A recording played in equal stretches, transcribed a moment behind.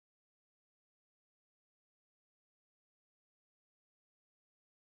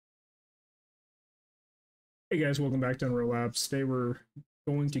Hey guys, welcome back to Unreal Labs. Today we're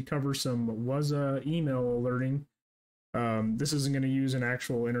going to cover some Wazuh email alerting. This isn't going to use an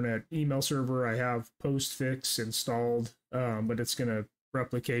actual internet email server. I have Postfix installed, but it's going to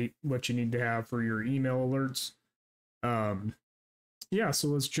replicate what you need to have for your email alerts. Yeah, so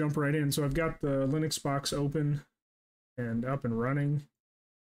let's jump right in. So I've got the Linux box open and up and running,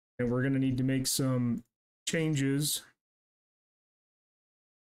 and we're going to need to make some changes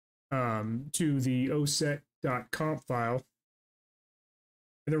to the osec.conf file.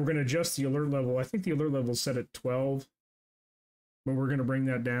 And then we're going to adjust the alert level. I think the alert level is set at 12, but we're going to bring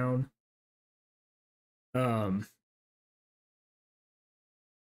that down. That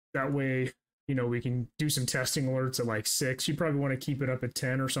way, you know, we can do some testing alerts at like 6. You probably want to keep it up at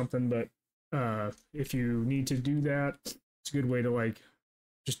 10 or something, but if you need to do that, it's a good way to like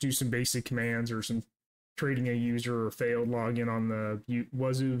just do some basic commands or some trading a user or failed login on the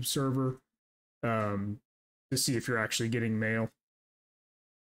Wazuh server to see if you're actually getting mail.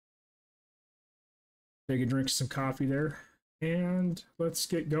 Take a drink of some coffee there, and let's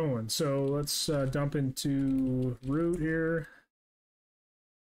get going. So let's dump into root here.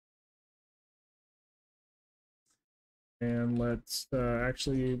 And let's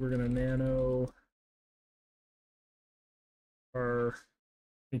actually, we're going to nano our, I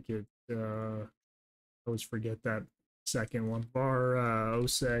think it, I always forget that second one, var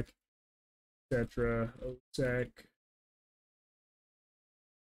osec, etc. osec.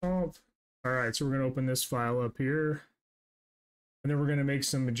 All right, so we're going to open this file up here, and then we're going to make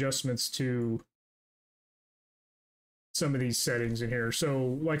some adjustments to some of these settings in here.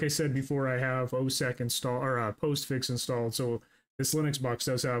 So like I said before, I have osec installed, or postfix installed. So this Linux box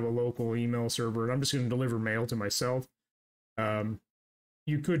does have a local email server, and I'm just going to deliver mail to myself.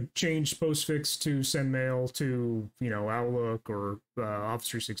 You could change postfix to send mail to, you know, Outlook or Office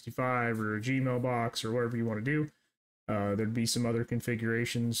 365 or a Gmail box or whatever you want to do. There'd be some other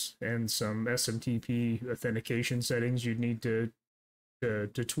configurations and some SMTP authentication settings you'd need to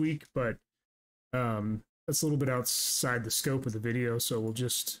tweak, but that's a little bit outside the scope of the video, so we'll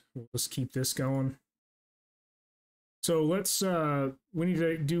just keep this going. So let's we need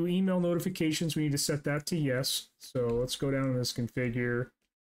to do email notifications. We need to set that to yes. So let's go down to this config here.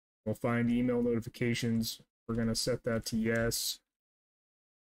 We'll find email notifications. We're going to set that to yes.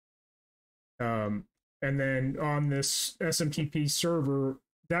 And then on this SMTP server,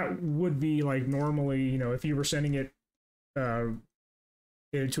 that would be like normally, you know, if you were sending it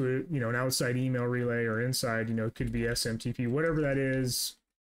into a, you know, an outside email relay or inside, you know, it could be SMTP, whatever that is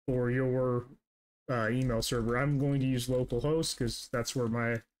for your email server. I'm going to use localhost because that's where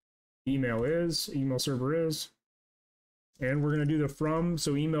my email server is. And we're going to do the from.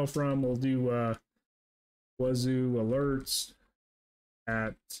 So email from, we'll do Wazuh alerts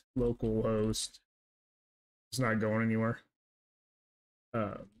at localhost. It's not going anywhere.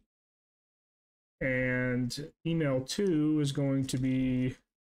 And email 2 is going to be,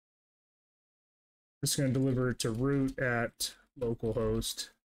 just going to deliver it to root at localhost.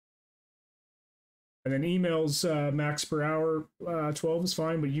 And then emails max per hour, 12 is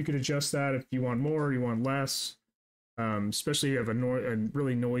fine, but you could adjust that if you want more, you want less. Especially if you have a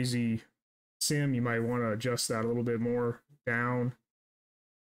really noisy sim, you might want to adjust that a little bit more down.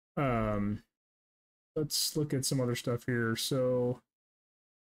 Let's look at some other stuff here. So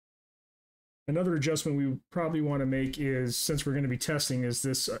another adjustment we probably want to make is, since we're going to be testing, is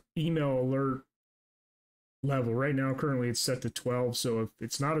this email alert level. Right now, currently it's set to 12. So if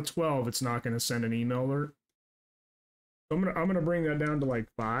it's not a 12, it's not going to send an email alert. So I'm gonna bring that down to like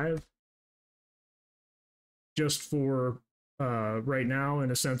 5. Just for right now,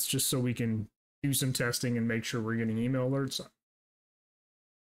 in a sense, just so we can do some testing and make sure we're getting email alerts.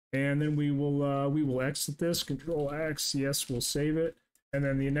 And then we will exit this, Control X, yes, we'll save it. And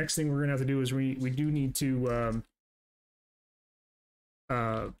then the next thing we're gonna have to do is we do need to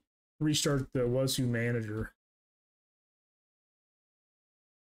restart the Wazuh manager.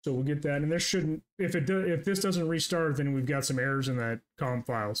 So we'll get that, and this shouldn't, if this doesn't restart, then we've got some errors in that com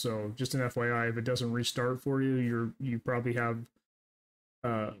file. So just an FYI, if it doesn't restart for you, you probably have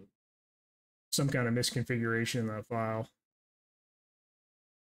some kind of misconfiguration in that file.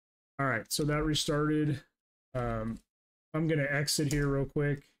 All right, so that restarted. I'm gonna exit here real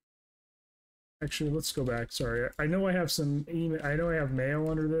quick. Actually, let's go back. Sorry, I know I have some email. I know I have mail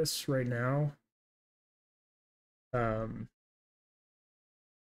under this right now.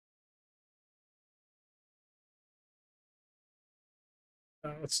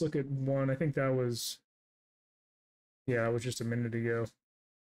 Let's look at one. I think that was, yeah, it was just a minute ago.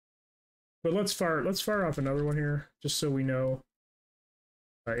 But let's fire off another one here, just so we know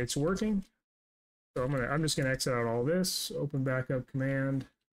it's working. So I'm just gonna exit out all this, open backup command,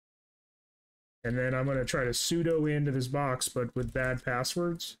 and then I'm gonna try to sudo into this box, but with bad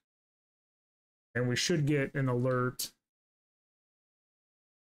passwords. And we should get an alert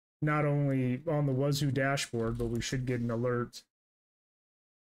not only on the Wazuh dashboard, but we should get an alert.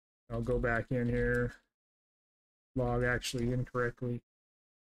 I'll go back in here, log actually incorrectly.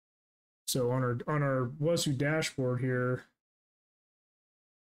 So on our Wazuh dashboard here,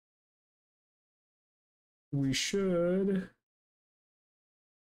 we should,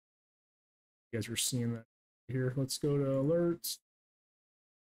 you guys are seeing that here. Let's go to alerts.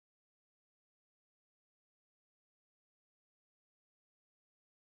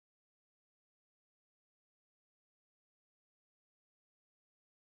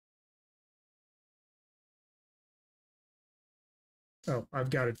 Oh, I've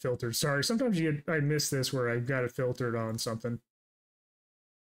got it filtered. Sorry, sometimes I miss this where I've got it filtered on something.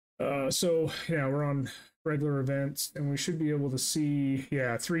 So yeah, we're on regular events, and we should be able to see,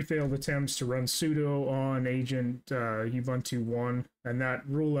 yeah, 3 failed attempts to run sudo on agent Ubuntu 1, and that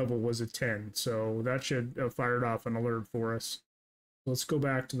rule level was a 10, so that should have fired off an alert for us. Let's go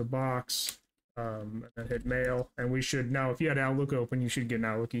back to the box and hit mail, and we should now, if you had Outlook open, you should get an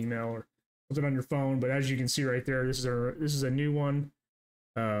Outlook email or something on your phone. But as you can see right there, this is a new one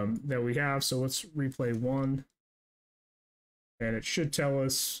that we have. So let's replay one, and it should tell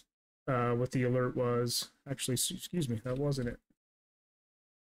us what the alert was. Actually, excuse me, that wasn't it.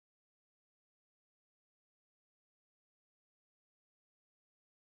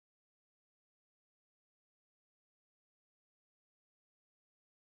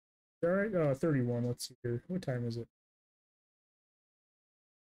 All right, 31. Let's see here. What time is it?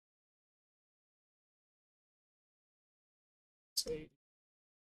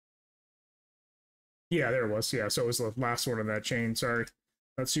 Yeah, there it was. Yeah, so it was the last one of that chain. Sorry,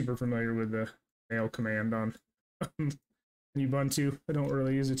 not super familiar with the mail command on Ubuntu. I don't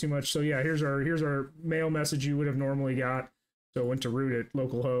really use it too much. So yeah, here's our mail message you would have normally got. So it went to root at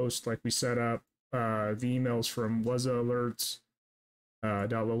localhost, like we set up. The emails from Wazuh alerts at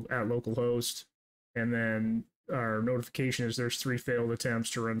localhost, and then our notification is there's 3 failed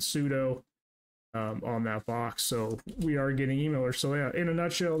attempts to run sudo on that box. So we are getting emailers. So yeah, in a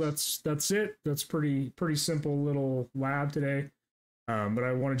nutshell, that's it. That's pretty simple little lab today. But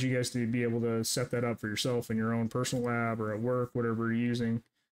I wanted you guys to be able to set that up for yourself in your own personal lab or at work, whatever you're using.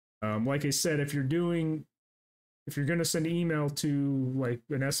 Like I said, if you're going to send an email to like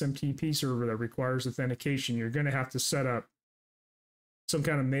an SMTP server that requires authentication, you're going to have to set up some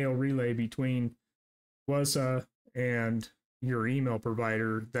kind of mail relay between Wazuh and your email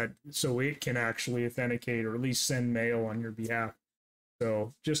provider, that so it can actually authenticate or at least send mail on your behalf.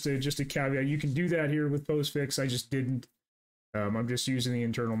 So just a caveat, you can do that here with Postfix. I just didn't. I'm just using the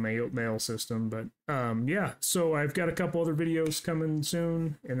internal mail system. But yeah, so I've got a couple other videos coming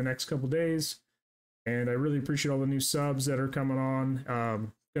soon in the next couple days, and I really appreciate all the new subs that are coming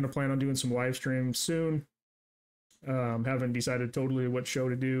on. Gonna plan on doing some live streams soon. Haven't decided totally what show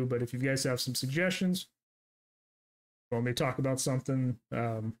to do, but if you guys have some suggestions, want me to talk about something,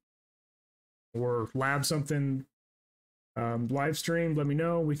 or lab something, live stream, let me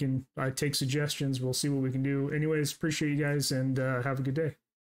know. I take suggestions. We'll see what we can do. Anyways, appreciate you guys, and have a good day.